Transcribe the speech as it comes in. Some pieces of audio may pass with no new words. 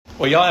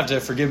Well, y'all have to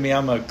forgive me.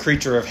 I'm a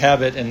creature of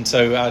habit, and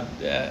so I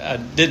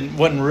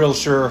wasn't real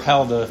sure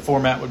how the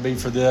format would be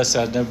for this.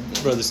 I know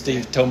Brother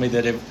Steve told me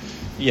that it,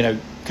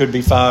 could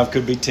be 5,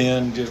 could be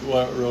 10. Just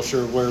wasn't real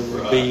sure where it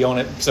would be on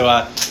it. So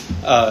I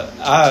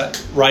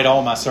write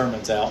all my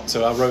sermons out.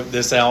 So I wrote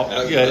this out.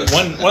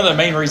 One of the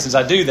main reasons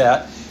I do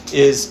that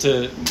is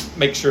to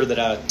make sure that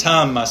I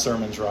time my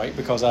sermons right,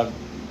 because I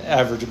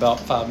average about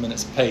 5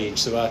 minutes a page.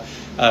 So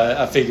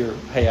I figure,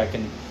 hey, I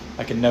can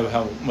know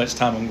how much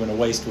time I'm going to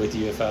waste with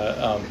you if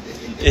I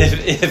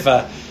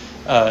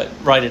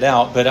write it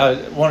out. But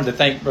I wanted to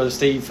thank Brother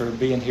Steve for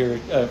being here,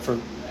 for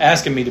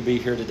asking me to be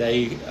here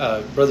today.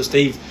 Brother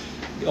Steve,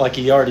 like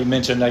he already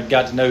mentioned, I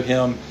got to know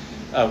him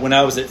when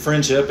I was at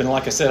Friendship, and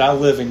like I said, I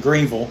live in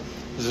Greenville.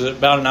 It was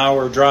about an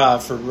hour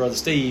drive for Brother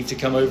Steve to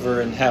come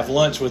over and have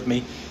lunch with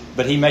me,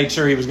 but he made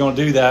sure he was going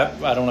to do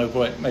that. I don't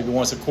know maybe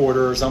once a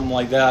quarter or something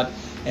like that,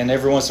 and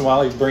every once in a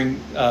while he'd bring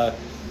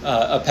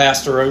a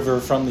pastor over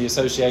from the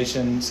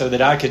association so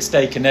that I could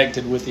stay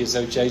connected with the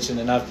association.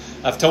 And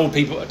I've told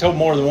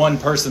more than one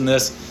person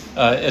this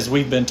as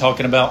we've been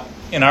talking about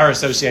in our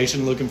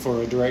association looking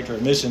for a director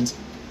of missions.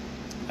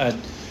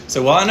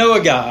 So I know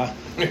a guy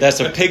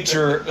that's a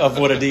picture of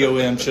what a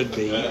DOM should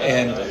be,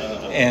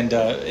 and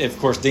of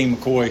course Dean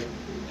McCoy,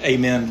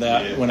 amen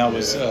that when I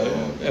was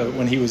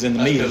when he was in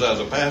the meeting. Because I was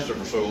a pastor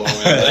for so long.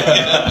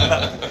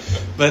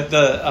 But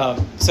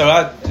so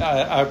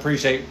I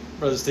appreciate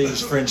Brother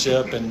Steve's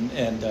friendship and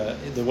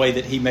the way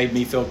that he made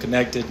me feel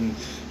connected, and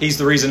he's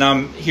the reason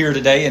I'm here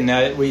today.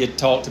 And we had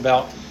talked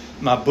about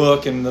my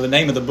book, and the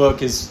name of the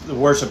book is The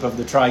Worship of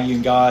the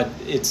Triune God.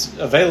 It's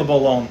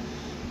available on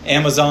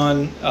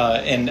Amazon,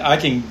 and I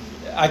can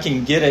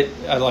get it.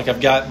 I've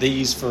got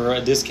these for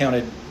a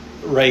discounted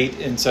rate,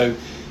 and so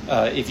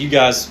if you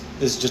guys,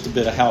 this is just a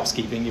bit of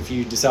housekeeping. If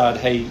you decide,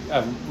 hey,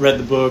 I've read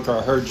the book or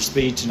I heard your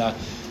speech and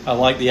I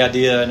like the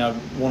idea and I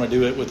want to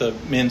do it with a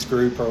men's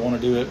group or I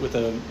want to do it with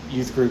a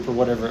youth group or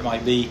whatever it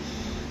might be,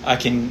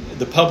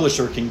 the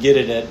publisher can get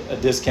it at a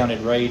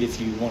discounted rate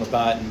if you want to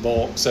buy it in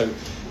bulk. So,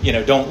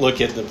 don't look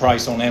at the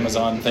price on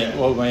Amazon and think,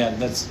 "Whoa, man,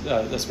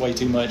 that's way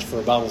too much for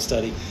a Bible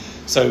study."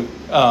 So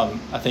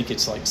I think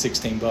it's like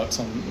 $16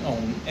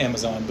 on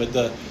Amazon.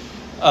 But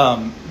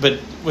but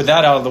with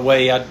that out of the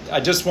way, I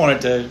just wanted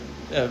to.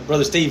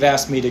 Brother Steve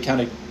asked me to kind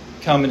of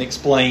come and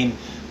explain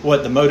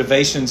what the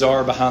motivations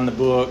are behind the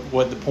book,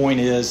 what the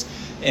point is,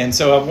 and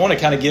so I want to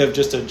kind of give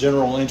just a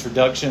general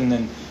introduction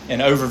and an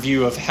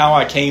overview of how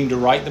I came to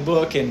write the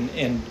book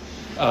and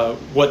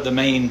what the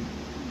main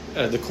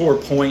the core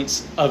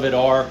points of it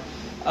are.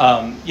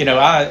 I've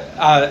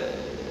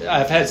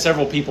had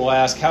several people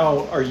ask,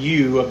 how are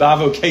you, a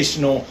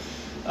bivocational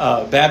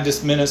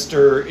Baptist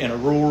minister in a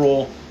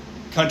rural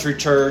country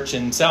church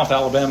in South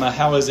Alabama,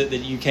 how is it that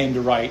you came to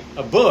write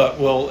a book?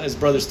 Well, as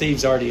Brother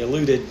Steve's already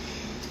alluded,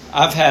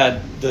 I've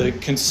had the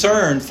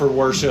concern for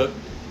worship,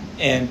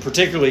 and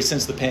particularly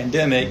since the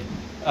pandemic,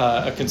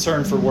 a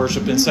concern for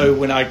worship. And so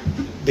when I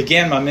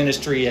began my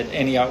ministry at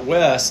Antioch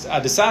West, I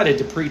decided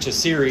to preach a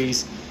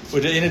series,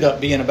 which ended up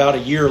being about a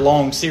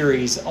year-long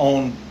series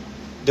on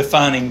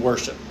defining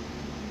worship.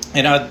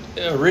 And I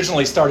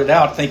originally started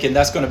out thinking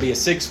that's going to be a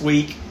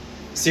 6-week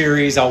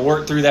series. I'll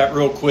work through that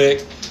real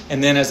quick.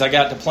 And then as I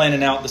got to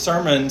planning out the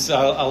sermons,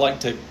 I like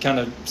to kind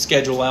of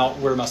schedule out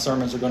where my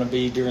sermons are going to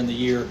be during the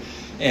year.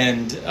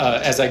 And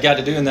as I got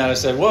to doing that, I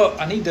said, well,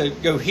 I need to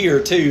go here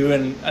too,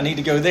 and I need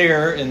to go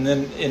there. And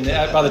then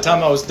by the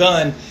time I was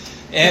done,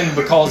 and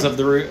because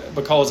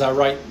I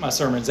write my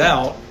sermons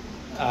out,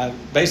 I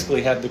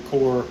basically had the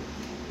core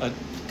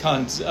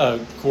text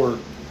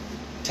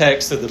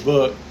of the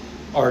book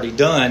already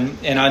done.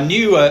 And I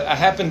knew, I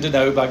happened to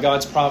know by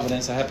God's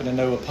providence, I happened to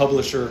know a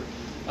publisher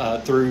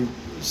through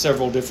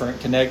several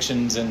different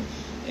connections, and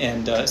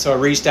so I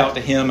reached out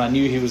to him. I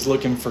knew he was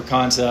looking for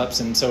concepts,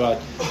 and so I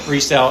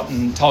reached out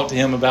and talked to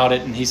him about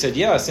it, and he said,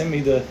 yeah, send me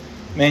the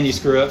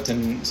manuscript.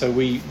 And so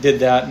we did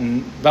that,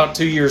 and about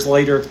 2 years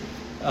later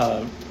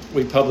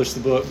we published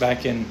the book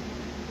back in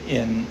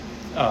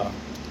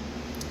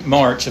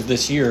March of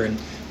this year. And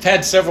I've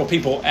had several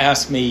people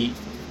ask me,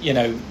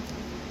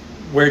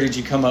 where did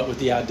you come up with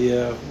the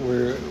idea?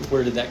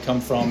 Where did that come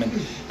from? And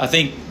I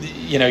think,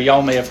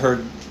 y'all may have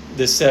heard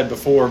this said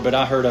before, but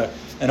I heard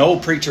an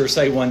old preacher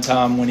say one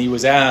time when he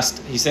was asked,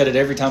 he said it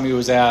every time he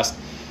was asked,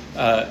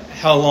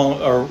 how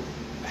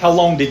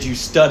long did you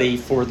study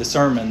for the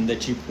sermon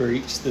that you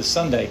preached this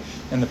Sunday?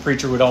 And the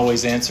preacher would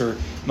always answer,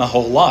 my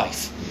whole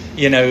life.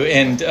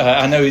 And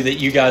I know that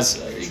you guys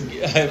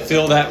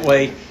feel that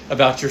way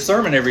about your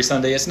sermon every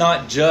Sunday. It's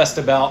not just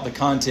about the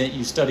content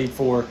you studied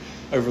for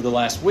over the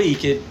last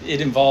week.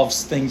 It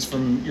involves things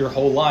from your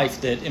whole life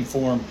that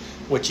inform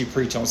what you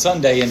preach on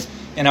Sunday.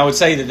 And I would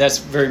say that that's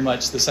very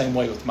much the same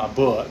way with my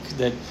book,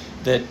 that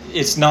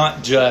it's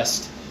not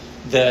just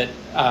that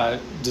I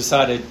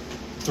decided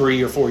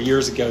 3 or 4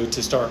 years ago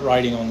to start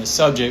writing on this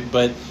subject,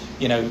 but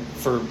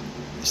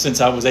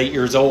since I was 8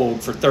 years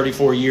old, for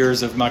 34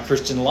 years of my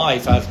Christian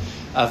life,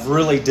 I've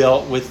really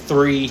dealt with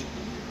 3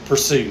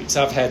 pursuits.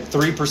 I've had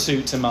 3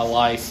 pursuits in my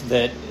life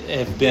that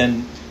have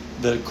been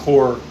the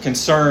core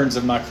concerns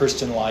of my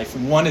Christian life.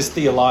 And one is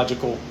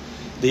theological,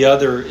 the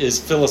other is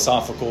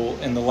philosophical,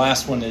 and the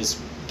last one is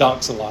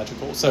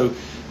doxological. So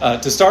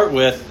to start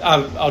with,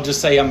 I'll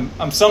just say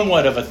I'm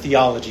somewhat of a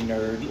theology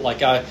nerd.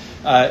 Like I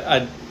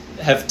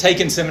have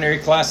taken seminary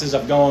classes.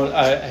 I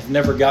have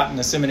never gotten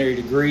a seminary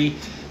degree,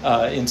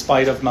 in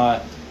spite of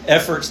my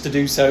efforts to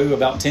do so,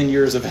 about 10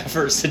 years of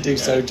efforts to do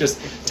so.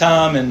 Just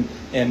time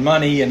and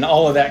money and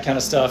all of that kind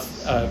of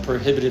stuff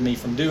prohibited me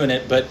from doing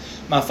it. But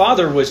my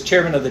father was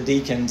chairman of the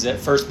deacons at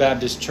First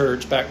Baptist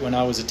Church back when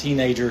I was a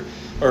teenager,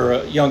 or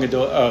a young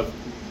adult,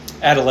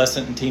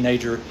 adolescent and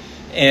teenager.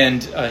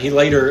 And he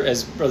later,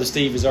 as Brother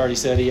Steve has already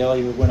said, he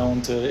later went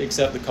on to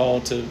accept the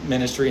call to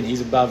ministry, and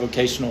he's a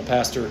bivocational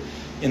pastor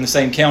in the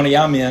same county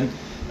I'm in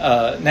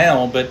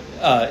now. But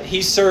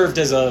he served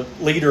as a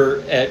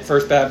leader at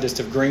First Baptist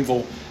of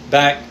Greenville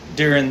back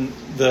during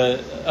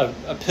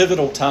a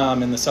pivotal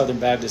time in the Southern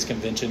Baptist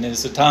Convention. And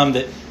it's a time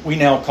that we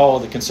now call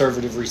the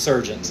conservative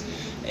resurgence.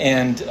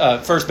 And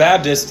First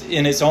Baptist,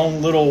 in its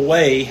own little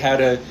way, had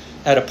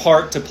a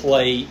part to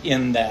play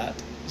in that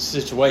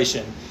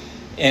situation.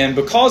 And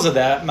because of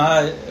that,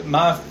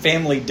 my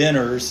family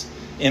dinners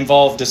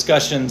involved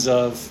discussions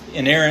of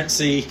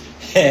inerrancy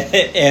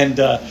and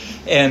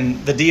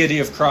the deity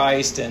of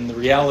Christ and the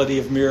reality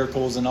of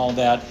miracles and all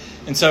that.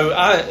 And so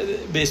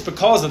it's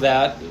because of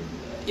that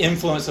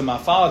influence of my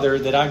father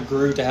that I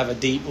grew to have a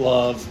deep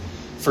love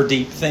for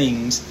deep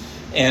things.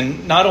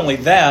 And not only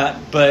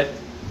that, but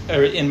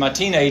in my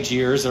teenage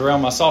years,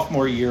 around my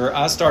sophomore year,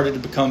 I started to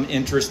become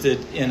interested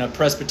in a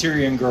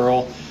Presbyterian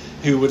girl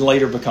who would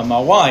later become my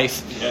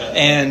wife. Yeah.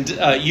 And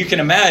you can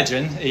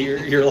imagine,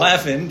 you're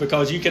laughing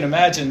because you can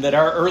imagine that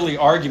our early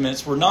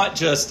arguments were not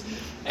just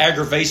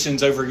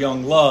aggravations over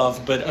young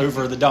love, but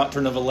over the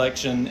doctrine of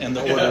election and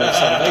the order of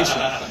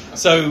salvation.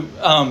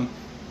 So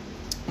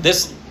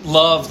this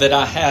love that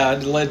I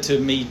had led to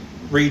me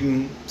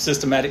reading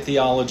systematic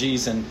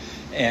theologies, and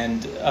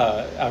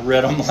I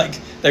read them like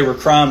they were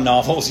crime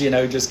novels,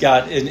 just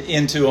got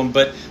into them.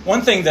 But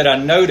one thing that I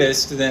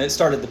noticed, then it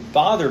started to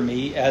bother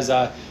me as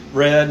I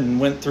read and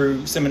went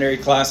through seminary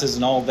classes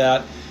and all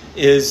that,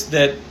 is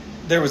that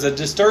there was a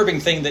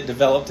disturbing thing that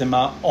developed in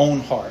my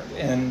own heart.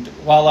 And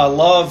while I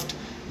loved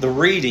the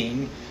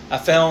reading, I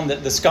found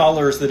that the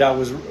scholars that I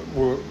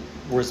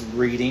was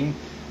reading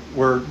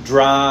were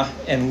dry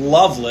and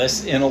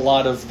loveless in a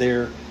lot of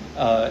their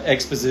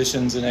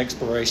expositions and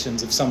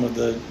explorations of some of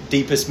the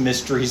deepest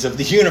mysteries of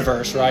the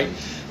universe, right?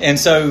 And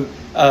so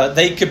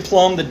they could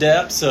plumb the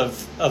depths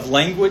of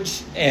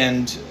language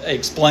and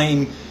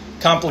explain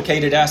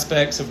complicated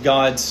aspects of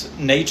God's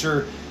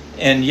nature,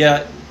 and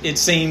yet it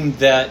seemed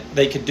that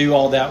they could do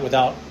all that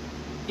without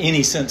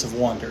any sense of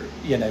wonder,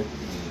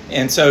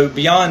 And so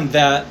beyond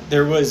that,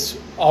 there was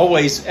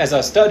always, as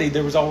I studied,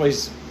 there was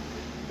always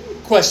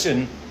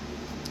question,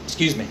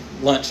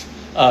 lunch.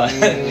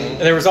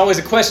 There was always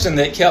a question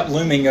that kept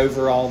looming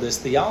over all this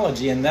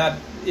theology, and that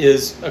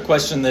is a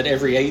question that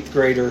every 8th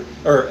grader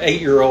or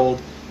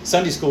 8-year-old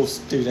Sunday school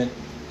student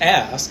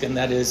asks, and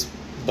that is,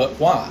 but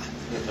why?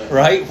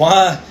 Right?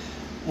 Why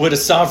would a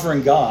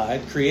sovereign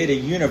God create a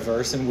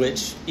universe in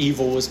which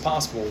evil was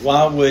possible?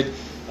 Why would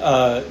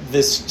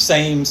this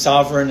same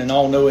sovereign and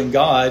all-knowing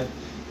God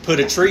put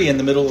a tree in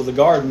the middle of the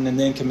garden and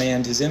then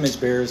command his image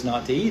bearers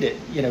not to eat it?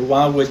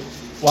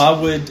 Why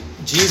would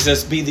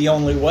Jesus be the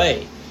only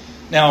way?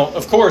 Now,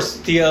 of course,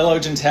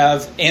 theologians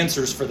have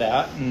answers for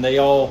that, and they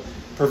all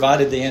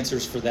provided the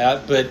answers for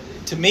that. But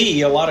to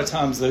me, a lot of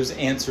times those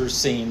answers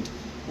seemed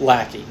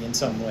lacking in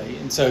some way.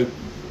 And so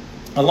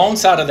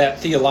alongside of that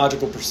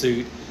theological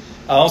pursuit,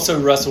 I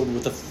also wrestled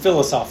with a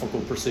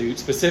philosophical pursuit,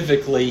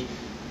 specifically,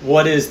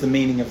 what is the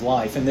meaning of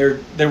life? And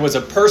there was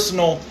a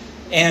personal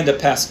and a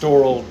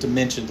pastoral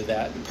dimension to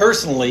that.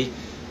 Personally,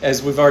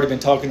 as we've already been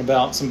talking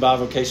about some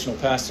bivocational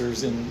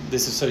pastors in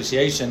this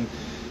association,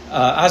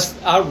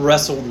 I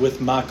wrestled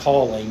with my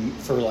calling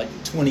for like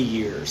 20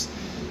 years.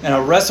 And I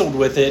wrestled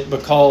with it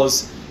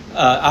because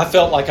I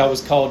felt like I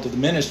was called to the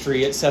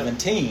ministry at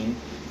 17,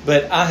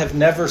 but I have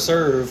never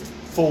served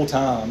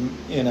full-time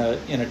in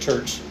a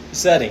church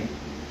setting.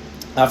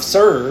 I've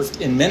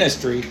served in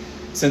ministry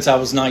since I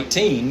was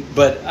 19,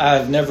 but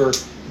I've never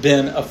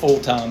been a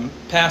full-time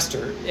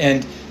pastor.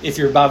 And if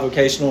you're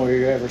bivocational or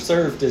you ever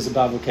served as a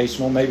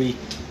bivocational, maybe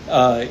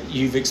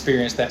you've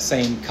experienced that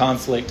same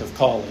conflict of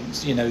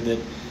callings. That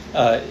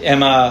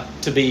am I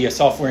to be a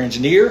software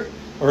engineer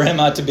or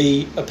am I to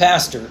be a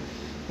pastor?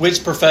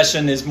 Which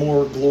profession is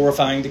more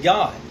glorifying to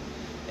God?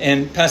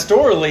 And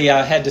pastorally,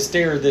 I had to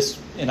stare this,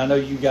 and I know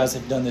you guys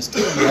have done this too,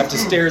 you have to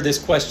stare this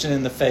question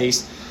in the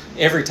face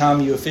every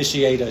time you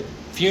officiate a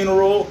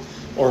funeral,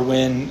 or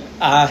when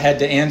I had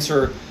to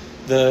answer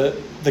the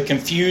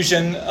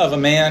confusion of a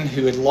man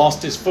who had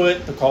lost his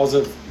foot because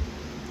of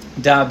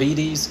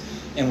diabetes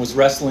and was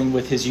wrestling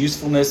with his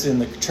usefulness in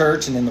the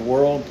church and in the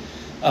world.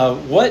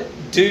 What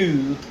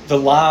do the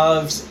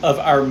lives of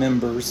our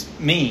members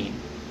mean?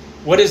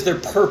 What is their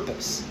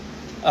purpose?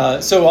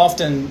 So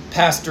often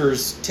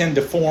pastors tend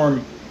to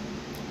form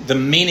the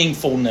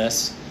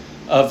meaningfulness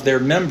of their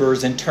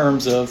members in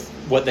terms of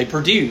what they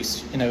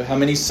produce. How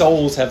many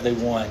souls have they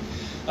won?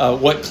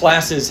 What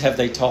classes have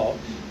they taught?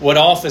 What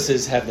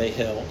offices have they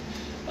held?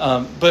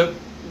 But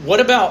what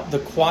about the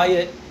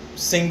quiet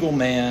single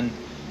man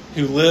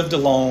who lived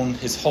alone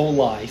his whole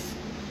life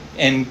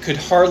and could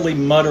hardly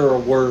mutter a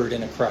word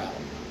in a crowd?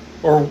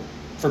 Or,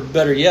 for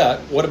better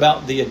yet, what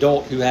about the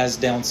adult who has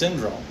Down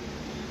syndrome?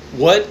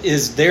 What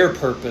is their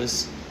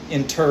purpose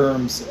in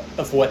terms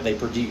of what they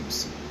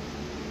produce?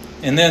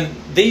 And then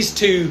these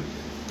two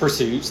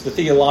pursuits, the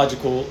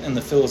theological and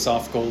the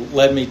philosophical,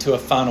 led me to a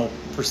final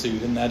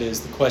pursuit, and that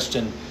is the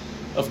question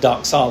of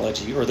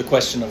doxology, or the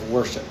question of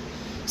worship.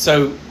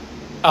 So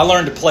I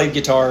learned to play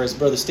guitar, as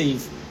Brother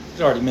Steve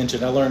already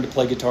mentioned. I learned to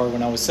play guitar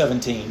when I was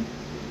 17,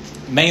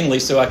 mainly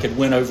so I could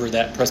win over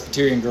that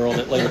Presbyterian girl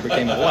that later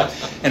became my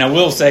wife. And I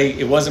will say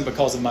it wasn't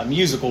because of my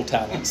musical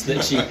talents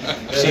that she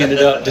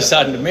ended up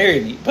deciding to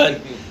marry me.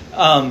 But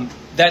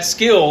that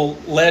skill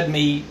led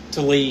me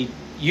to lead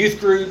youth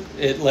group.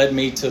 It led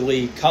me to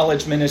lead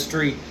college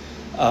ministry.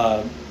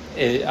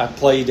 I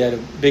played at a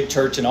big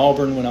church in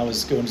Auburn when I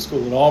was going to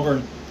school at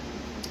Auburn.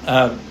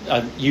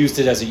 I used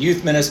it as a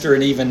youth minister,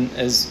 and even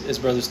as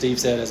Brother Steve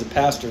said, as a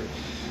pastor.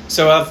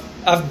 So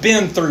I've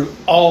been through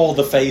all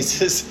the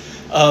phases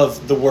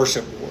of the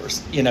worship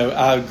wars.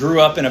 I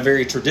grew up in a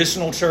very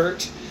traditional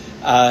church.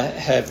 I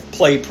have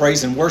played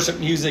praise and worship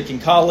music in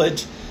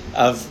college.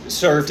 I've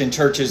served in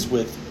churches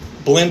with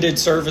blended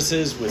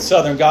services, with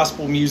Southern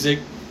gospel music,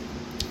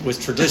 with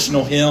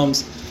traditional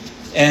hymns,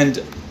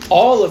 and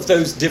all of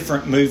those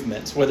different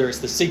movements, whether it's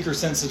the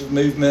seeker-sensitive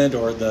movement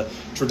or the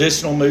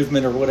traditional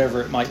movement or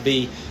whatever it might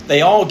be,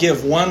 they all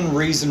give one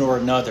reason or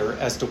another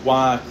as to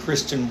why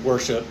Christian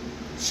worship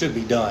should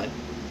be done.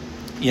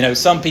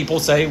 Some people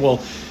say, well,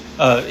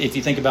 if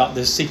you think about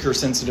this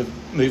seeker-sensitive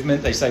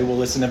movement, they say,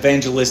 well, it's an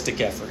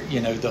evangelistic effort.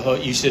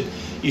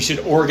 You should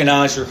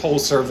organize your whole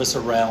service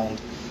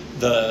around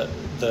the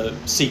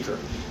seeker.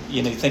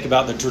 Think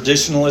about the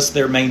traditionalists;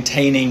 they're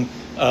maintaining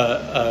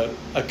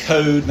a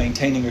code,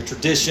 maintaining a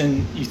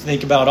tradition. You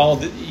think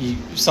about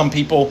some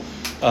people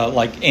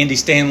like Andy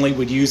Stanley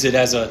would use it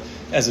as a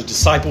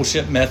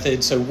discipleship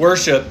method. So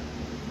worship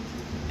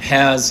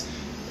has,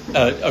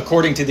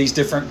 according to these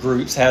different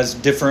groups, has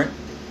different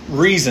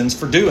reasons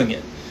for doing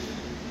it.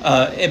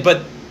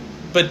 But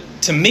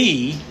to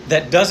me,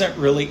 that doesn't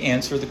really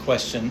answer the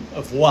question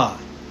of why.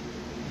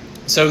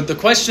 So the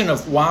question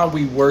of why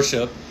we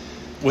worship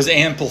was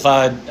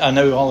amplified. I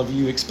know all of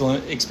you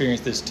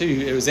experienced this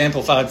too. It was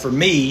amplified for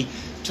me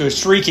to a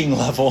shrieking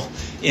level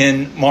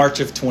in March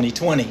of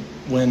 2020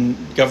 when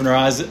Governor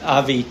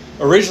Ivey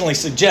originally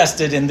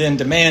suggested and then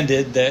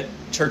demanded that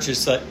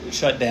churches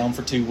shut down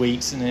for 2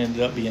 weeks, and it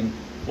ended up being,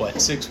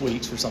 6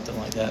 weeks or something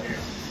like that.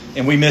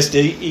 And we missed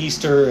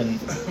Easter and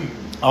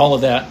all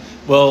of that.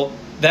 Well,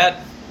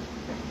 that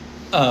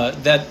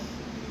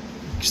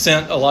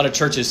sent a lot of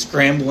churches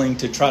scrambling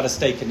to try to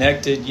stay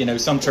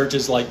connected. Some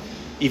churches, like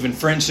even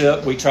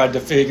Friendship, we tried to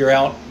figure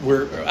out,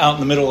 we're out in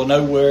the middle of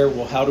nowhere.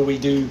 Well, how do we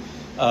do,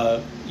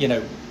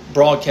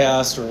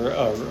 broadcasts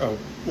or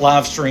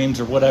live streams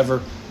or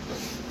whatever?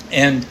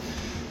 And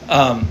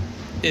a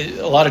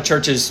lot of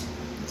churches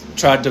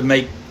tried to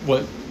make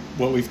what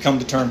we've come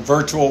to term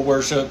virtual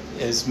worship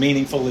as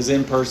meaningful as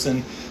in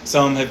person.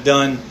 Some have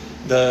done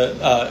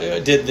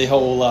did the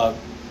whole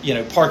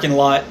parking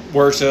lot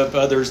worship.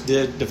 Others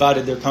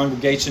divided their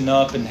congregation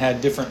up and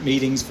had different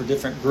meetings for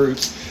different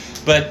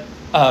groups. But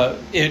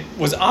it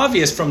was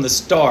obvious from the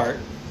start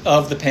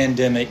of the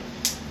pandemic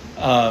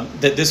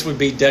that this would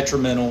be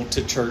detrimental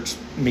to church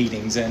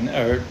meetings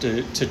or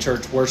to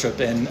church worship.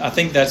 And I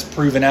think that's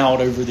proven out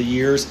over the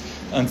years,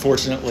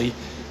 unfortunately.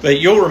 But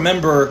you'll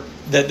remember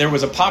that there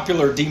was a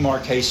popular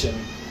demarcation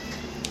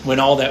when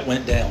all that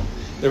went down.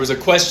 There was a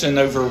question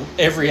over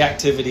every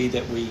activity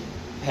that we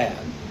had.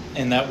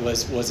 And that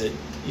was it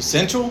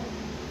essential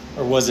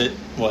or was it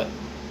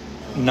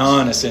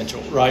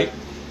non-essential, right?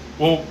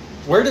 Well,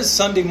 where does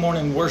Sunday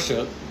morning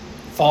worship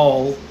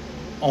fall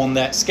on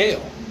that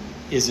scale?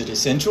 Is it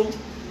essential?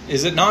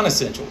 Is it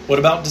non-essential? What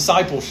about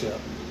discipleship?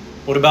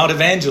 What about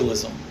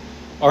evangelism?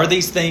 Are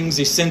these things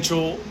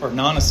essential or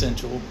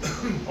non-essential,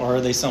 or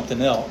are they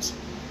something else?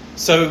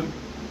 So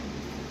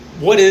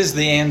what is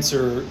the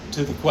answer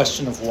to the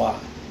question of why?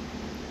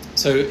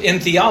 So in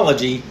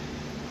theology,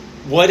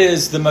 what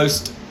is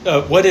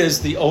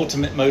the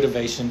ultimate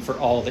motivation for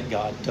all that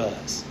God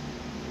does?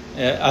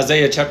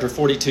 Isaiah chapter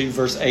 42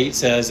 verse 8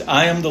 says,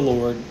 I am the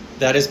Lord,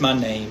 that is my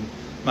name.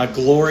 My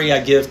glory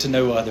I give to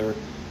no other,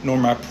 nor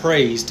my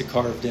praise to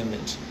carved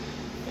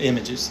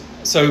images.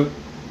 So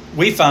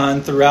we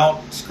find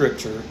throughout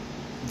Scripture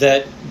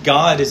that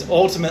God is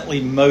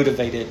ultimately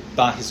motivated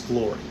by His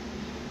glory.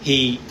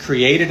 He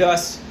created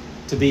us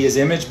to be His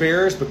image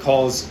bearers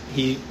because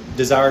He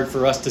desired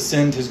for us to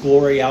send His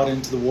glory out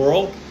into the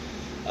world.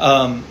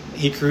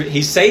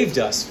 He saved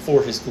us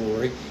for His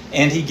glory,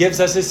 and He gives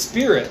us His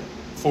Spirit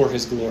for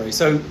His glory.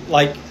 So,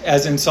 like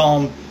as in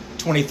Psalm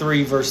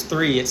 23 verse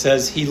 3, it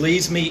says, He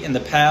leads me in the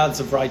paths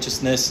of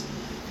righteousness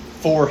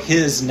for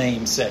His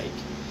name's sake.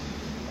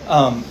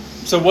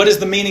 So what is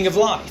the meaning of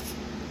life?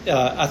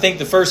 I think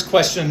the first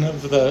question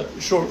of the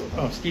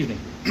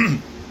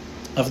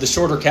of the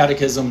shorter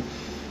catechism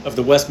of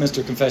the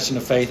Westminster Confession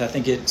of Faith, I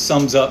think it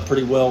sums up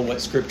pretty well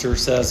what Scripture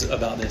says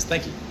about this.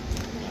 Thank you.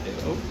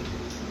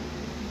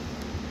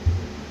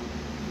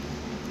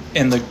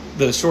 And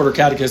the shorter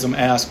catechism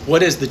asks,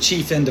 what is the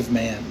chief end of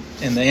man?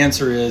 And the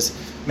answer is,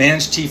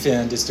 man's chief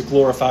end is to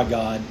glorify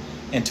God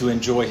and to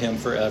enjoy Him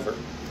forever.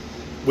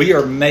 We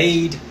are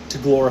made to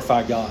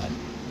glorify God.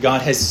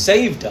 God has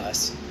saved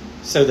us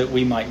so that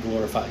we might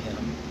glorify Him.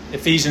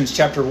 Ephesians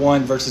chapter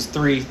 1, verses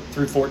 3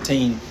 through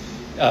 14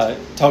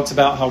 talks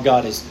about how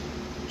God has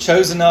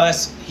chosen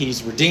us,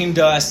 He's redeemed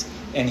us,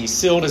 and He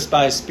sealed us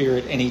by His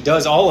Spirit, and He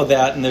does all of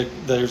that. And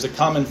there's a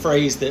common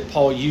phrase that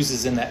Paul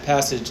uses in that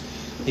passage.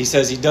 He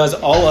says He does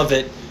all of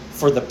it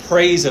for the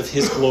praise of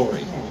His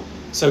glory.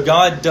 So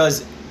God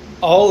does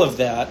all of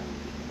that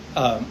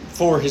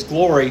for His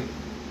glory,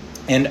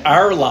 and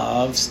our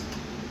lives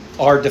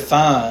are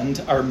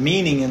defined, our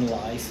meaning in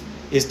life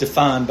is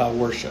defined by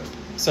worship.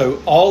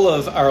 So all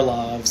of our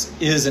lives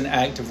is an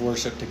act of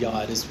worship to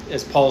God.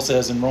 As Paul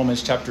says in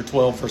Romans chapter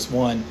 12, verse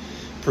 1,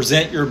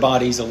 present your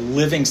bodies a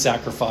living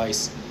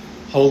sacrifice,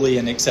 holy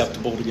and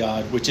acceptable to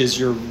God, which is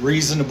your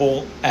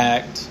reasonable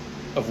act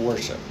of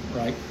worship,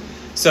 right?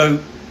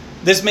 So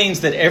this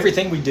means that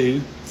everything we do,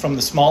 from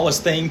the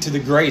smallest thing to the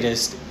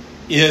greatest,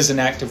 is an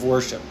act of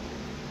worship.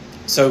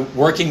 So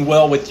working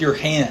well with your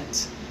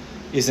hands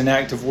is an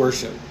act of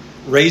worship.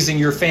 Raising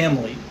your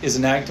family is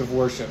an act of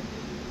worship.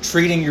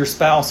 Treating your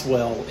spouse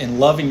well and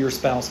loving your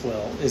spouse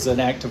well is an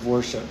act of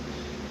worship.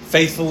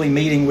 Faithfully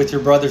meeting with your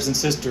brothers and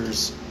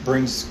sisters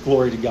brings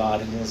glory to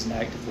God and is an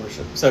act of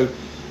worship. So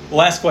the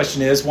last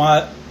question is,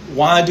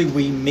 why do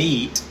we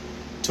meet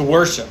to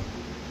worship?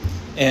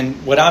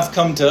 And what I've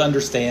come to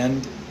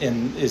understand,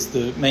 and is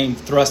the main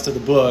thrust of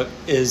the book,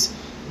 is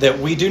that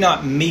we do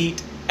not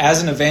meet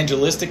as an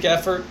evangelistic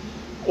effort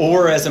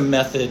or as a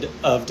method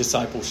of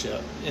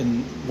discipleship.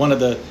 And one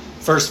of the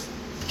first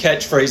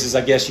catchphrases,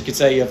 I guess you could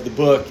say, of the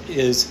book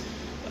is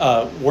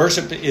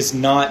worship is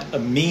not a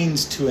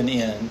means to an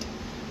end.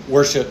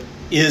 Worship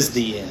is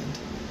the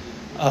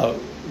end.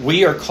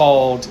 We are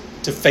called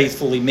to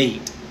faithfully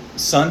meet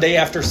Sunday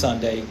after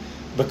Sunday,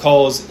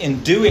 because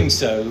in doing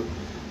so,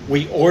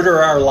 we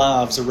order our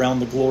lives around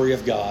the glory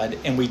of God,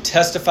 and we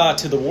testify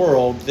to the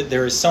world that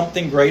there is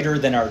something greater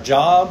than our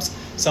jobs,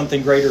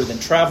 something greater than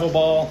travel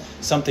ball,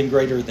 something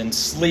greater than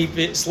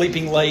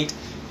sleeping late,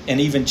 and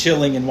even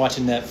chilling and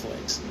watching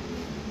Netflix.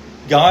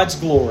 God's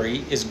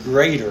glory is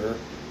greater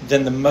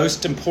than the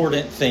most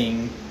important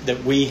thing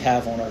that we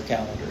have on our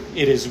calendar.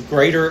 It is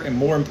greater and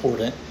more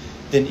important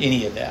than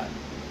any of that.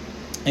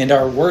 And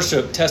our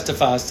worship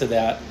testifies to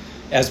that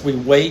as we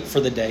wait for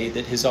the day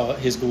that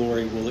His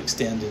glory will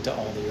extend into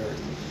all the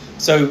earth.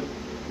 So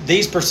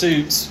these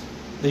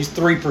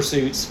three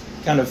pursuits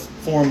kind of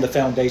form the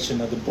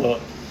foundation of the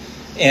book.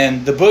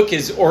 And the book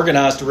is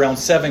organized around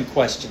 7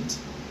 questions.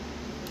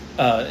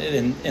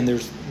 And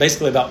there's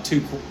basically about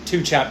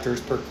two chapters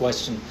per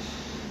question.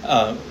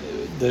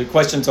 The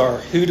questions are,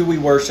 who do we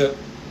worship?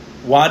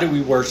 Why do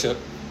we worship?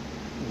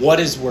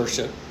 What is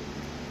worship?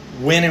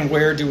 When and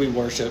where do we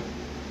worship?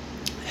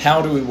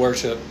 How do we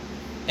worship?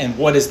 And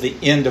what is the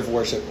end of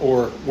worship?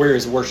 Or where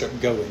is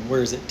worship going?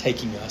 Where is it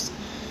taking us?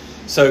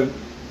 So,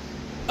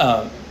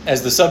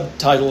 as the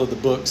subtitle of the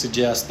book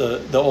suggests,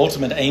 the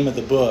ultimate aim of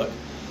the book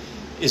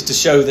is to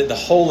show that the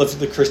whole of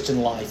the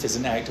Christian life is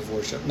an act of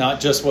worship. Not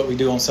just what we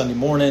do on Sunday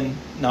morning,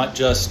 not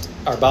just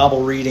our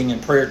Bible reading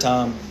and prayer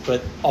time,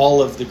 but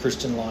all of the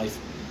Christian life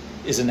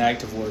is an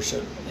act of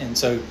worship. And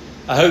so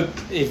I hope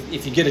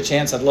if you get a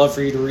chance, I'd love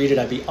for you to read it.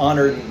 I'd be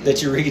honored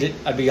that you read it.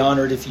 I'd be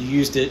honored if you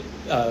used it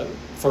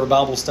for a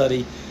Bible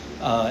study.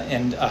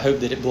 And I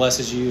hope that it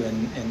blesses you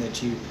and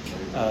that you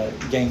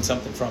gain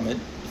something from it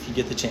if you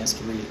get the chance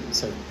to read it.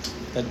 So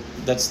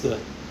that's the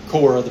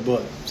core of the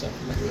book. So.